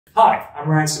Hi, I'm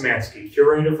Ryan Szymanski,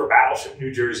 curator for Battleship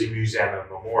New Jersey Museum and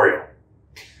Memorial.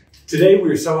 Today we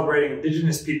are celebrating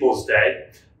Indigenous Peoples Day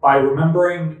by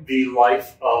remembering the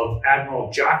life of Admiral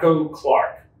Jocko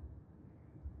Clark.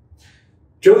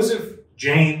 Joseph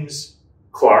James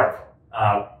Clark,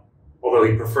 although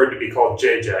he preferred to be called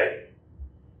JJ,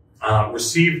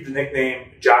 received the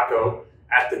nickname Jocko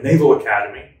at the Naval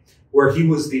Academy, where he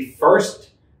was the first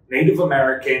Native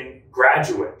American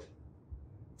graduate.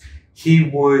 He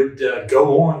would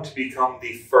go on to become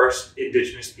the first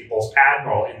Indigenous Peoples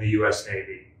Admiral in the U.S.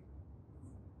 Navy.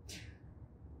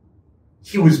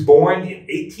 He was born in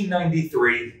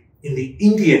 1893 in the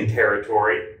Indian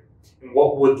Territory in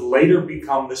what would later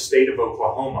become the state of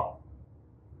Oklahoma.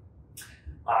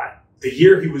 The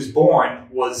year he was born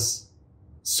was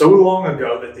so long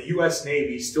ago that the U.S.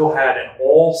 Navy still had an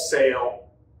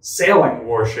all-sail sailing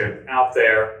warship out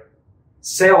there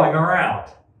sailing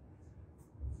around.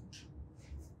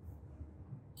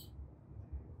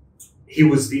 He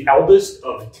was the eldest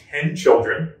of 10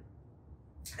 children,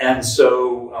 and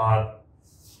so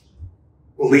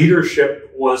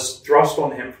leadership was thrust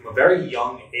on him from a very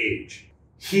young age.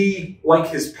 He, like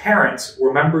his parents,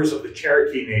 were members of the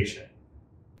Cherokee Nation.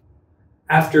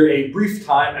 After a brief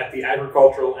time at the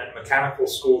agricultural and mechanical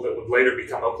school that would later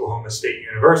become Oklahoma State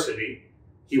University,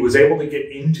 he was able to get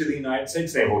into the United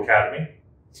States Naval Academy,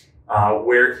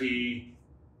 where he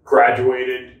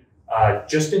graduated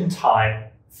just in time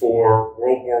for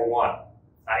World War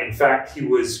I. In fact, he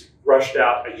was rushed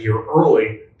out a year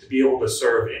early to be able to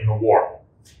serve in the war.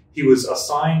 He was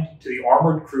assigned to the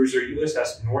armored cruiser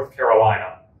USS North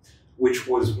Carolina, which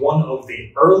was one of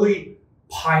the early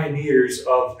pioneers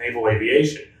of naval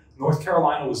aviation. North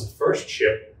Carolina was the first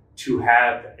ship to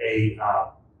have a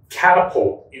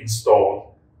catapult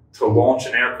installed to launch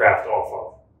an aircraft off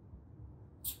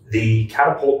of. The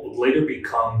catapult would later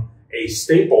become a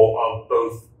staple of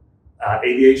both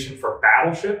aviation for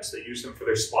battleships that use them for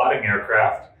their spotting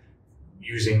aircraft,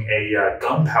 using a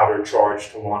gunpowder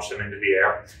charge to launch them into the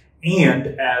air,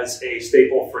 and as a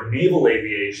staple for naval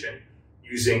aviation,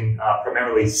 using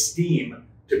primarily steam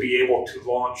to be able to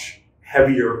launch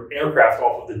heavier aircraft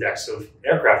off of the decks of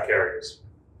aircraft carriers.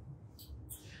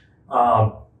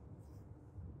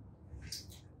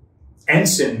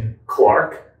 Ensign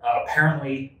Clark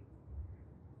apparently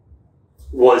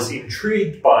was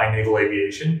intrigued by naval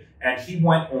aviation, and he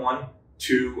went on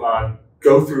to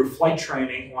go through flight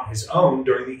training on his own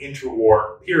during the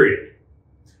interwar period.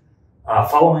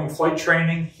 Following flight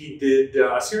training, he did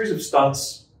a series of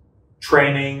stunts,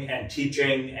 training and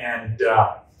teaching, and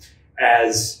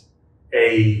as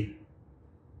the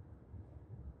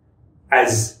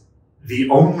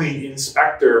only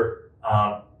inspector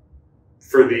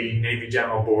for the Navy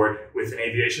General Board with an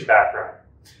aviation background.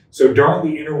 So during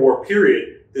the interwar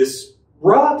period, this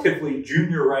relatively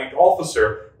junior-ranked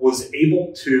officer was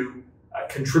able to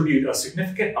contribute a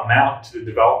significant amount to the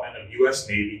development of U.S.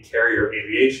 Navy carrier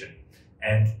aviation.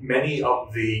 And many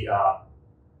of the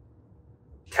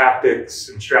tactics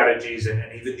and strategies and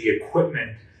even the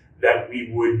equipment that we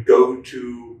would go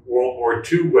to World War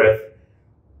II with,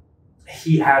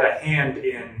 he had a hand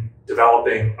in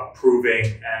developing,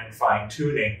 approving, and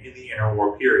fine-tuning in the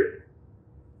interwar period.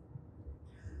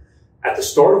 At the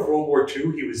start of World War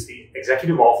II, he was the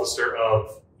executive officer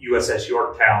of USS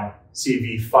Yorktown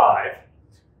CV-5,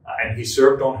 and he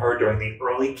served on her during the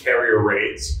early carrier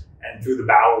raids and through the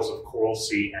battles of Coral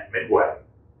Sea and Midway.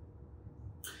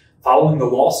 Following the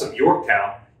loss of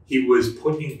Yorktown, he was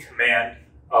put in command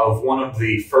of one of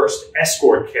the first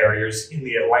escort carriers in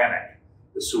the Atlantic,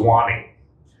 the Suwannee.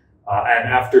 And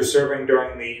after serving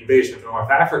during the invasion of North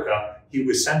Africa, he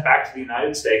was sent back to the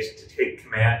United States to take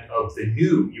command of the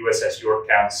new USS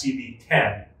Yorktown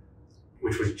CV-10,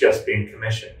 which was just being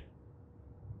commissioned.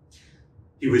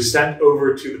 He was sent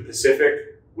over to the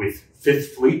Pacific with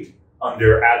 5th Fleet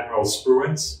under Admiral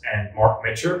Spruance and Mark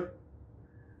Mitcher.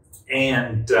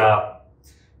 And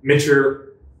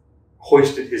Mitcher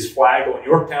hoisted his flag on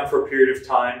Yorktown for a period of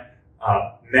time,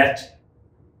 met,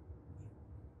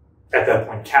 at that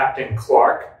point, Captain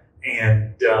Clark,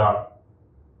 and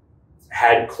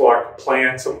had Clark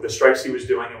plan some of the strikes he was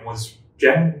doing, and was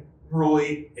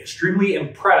generally extremely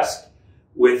impressed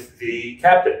with the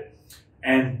captain.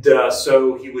 And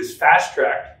so he was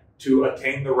fast-tracked to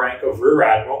attain the rank of Rear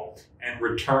Admiral and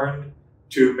returned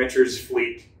to Mitcher's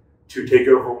fleet to take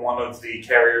over one of the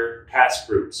carrier task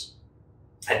groups.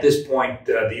 At this point,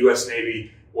 the U.S.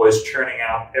 Navy was churning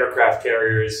out aircraft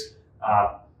carriers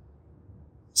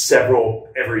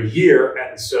several every year,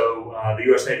 and so the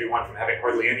U.S. Navy went from having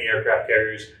hardly any aircraft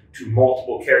carriers to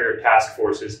multiple carrier task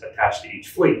forces attached to each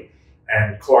fleet.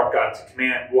 And Clark got to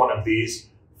command one of these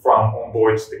from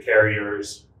onboard the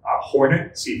carriers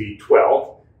Hornet,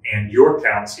 CV-12, and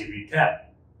Yorktown, CV-10.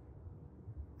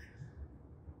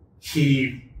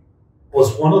 He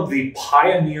was one of the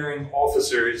pioneering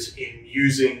officers in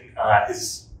using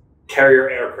his carrier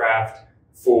aircraft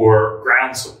for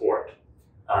ground support.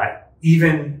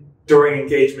 Even during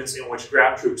engagements in which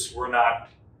ground troops were not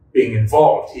being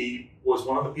involved, he was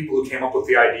one of the people who came up with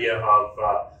the idea of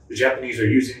the Japanese are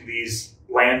using these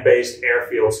land-based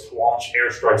airfields to launch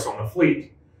airstrikes on the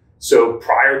fleet. So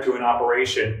prior to an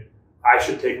operation, I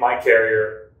should take my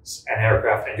carrier and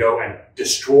aircraft and go and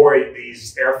destroy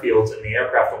these airfields and the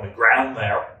aircraft on the ground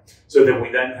there, so that we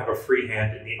then have a free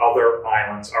hand in the other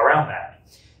islands around that.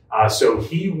 So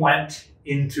he went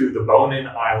into the Bonin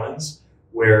Islands,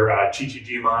 where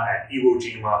Chichijima and Iwo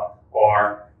Jima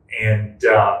are, and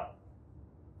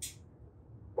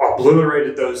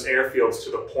obliterated those airfields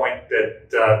to the point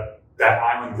that that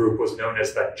island group was known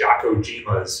as the Jocko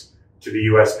Jimas to the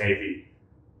U.S. Navy.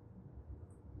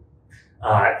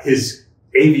 His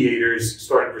aviators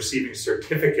started receiving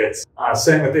certificates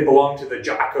saying that they belonged to the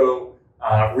Jocko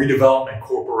Redevelopment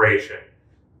Corporation.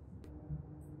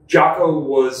 Jocko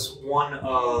was one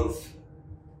of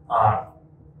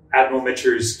Admiral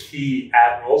Mitcher's key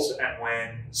admirals, and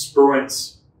when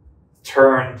Spruance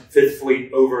turned 5th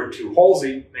Fleet over to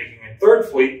Halsey, making it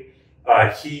 3rd Fleet,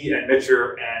 he and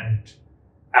Mitcher and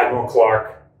Admiral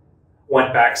Clark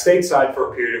went back stateside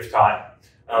for a period of time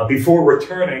before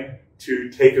returning to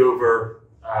take over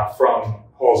from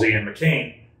Halsey and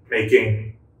McCain,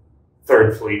 making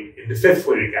 3rd Fleet into 5th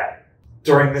Fleet again.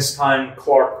 During this time,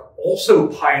 Clark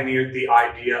also pioneered the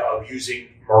idea of using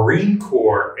Marine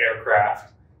Corps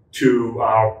aircraft to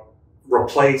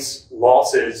replace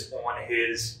losses on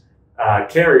his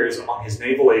carriers among his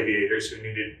naval aviators who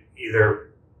needed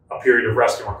either a period of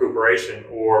rest and recuperation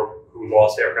or who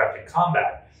lost aircraft in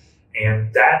combat.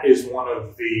 And that is one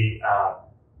of the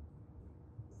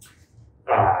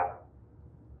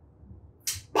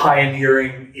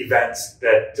pioneering events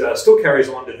that still carries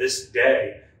on to this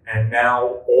day. And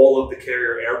now all of the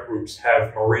carrier air groups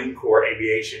have Marine Corps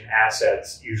aviation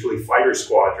assets, usually fighter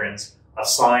squadrons,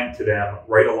 assigned to them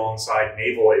right alongside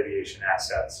naval aviation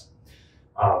assets.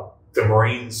 The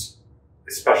Marines,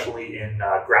 especially in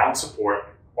ground support,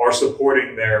 are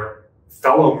supporting their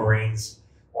fellow Marines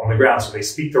on the ground. So they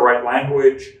speak the right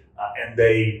language and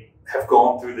they have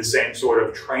gone through the same sort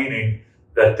of training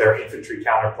that their infantry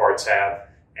counterparts have,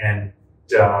 and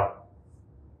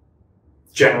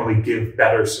generally give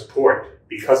better support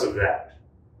because of that.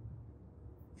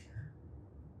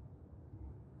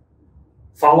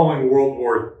 Following World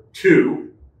War II,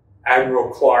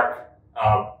 Admiral Clark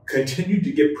continued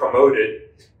to get promoted,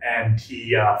 and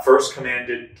he first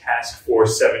commanded Task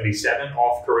Force 77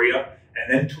 off Korea, and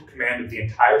then took command of the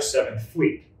entire 7th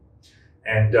Fleet.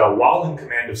 And while in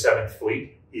command of 7th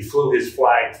Fleet, he flew his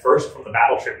flag first from the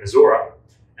battleship Missouri,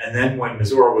 and then when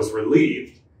Missouri was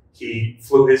relieved, he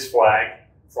flew his flag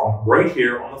from right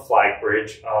here on the flag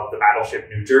bridge of the battleship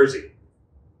New Jersey.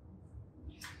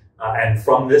 And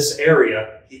from this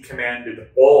area, he commanded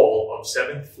all of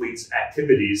 7th Fleet's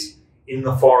activities in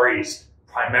the Far East,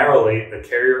 primarily the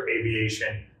carrier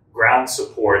aviation ground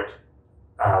support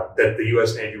that the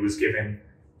U.S. Navy was given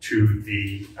to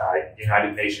the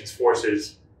United Nations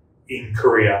forces in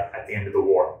Korea at the end of the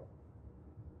war.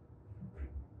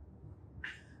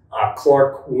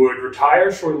 Clark would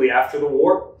retire shortly after the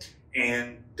war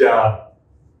and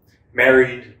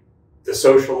married the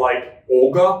socialite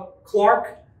Olga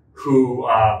Clark, who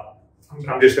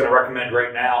I'm just going to recommend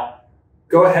right now.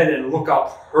 Go ahead and look up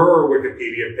her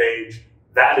Wikipedia page.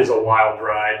 That is a wild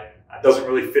ride. It doesn't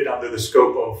really fit under the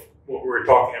scope of what we're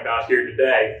talking about here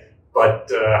today,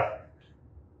 but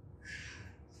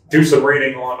do some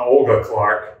reading on Olga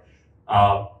Clark.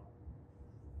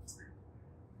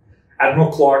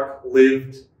 Admiral Clark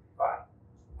lived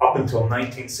up until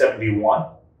 1971,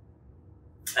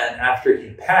 and after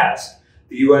he passed,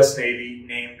 the U.S. Navy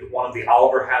named one of the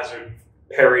Oliver Hazard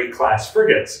Perry class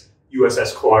frigates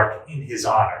USS Clark in his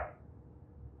honor.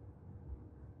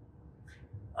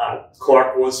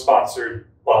 Clark was sponsored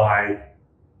by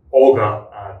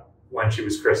Olga when she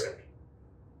was christened.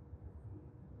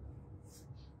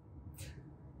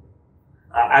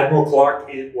 Admiral Clark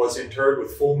was interred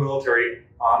with full military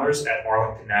honors at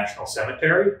Arlington National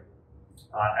Cemetery,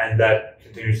 and that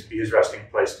continues to be his resting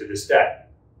place to this day.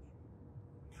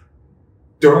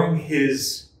 During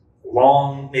his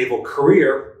long naval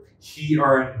career, he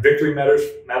earned victory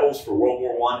medals for World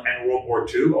War I and World War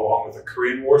II, along with a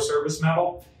Korean War Service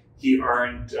Medal. He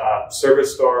earned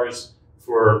service stars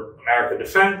for American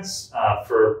defense,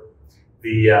 for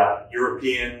the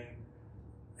European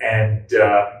and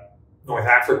North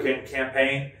African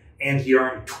campaign, and he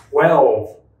earned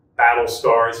 12 battle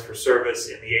stars for service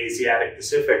in the Asiatic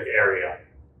Pacific area,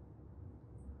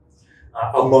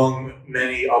 among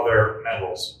many other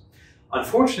medals.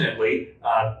 Unfortunately,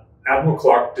 Admiral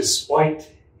Clark, despite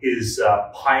his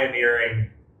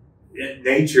pioneering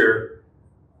nature,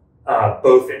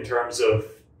 both in terms of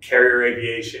carrier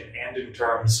aviation and in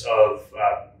terms of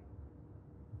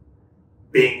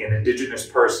being an Indigenous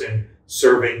person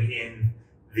serving in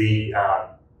the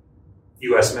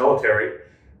U.S. military,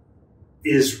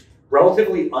 is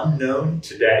relatively unknown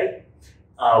today.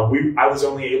 I was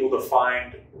only able to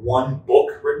find one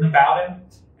book written about him,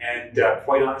 and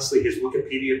quite honestly, his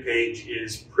Wikipedia page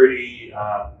is pretty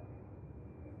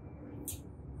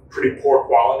poor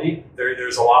quality.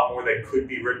 There's a lot more that could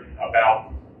be written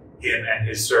about him and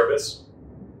his service.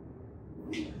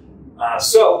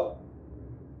 So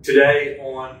today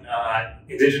on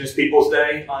Indigenous Peoples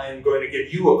Day, I am going to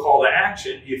give you a call to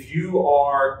action. If you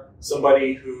are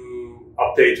somebody who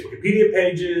updates Wikipedia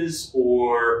pages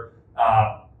or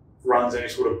runs any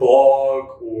sort of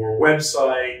blog or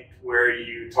website where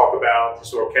you talk about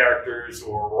historical characters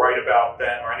or write about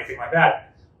them or anything like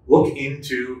that, look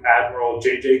into Admiral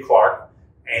J.J. Clark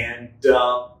and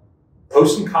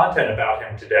post some content about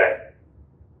him today.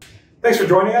 Thanks for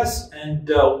joining us, and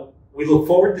we look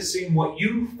forward to seeing what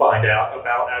you find out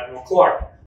about Admiral Clark.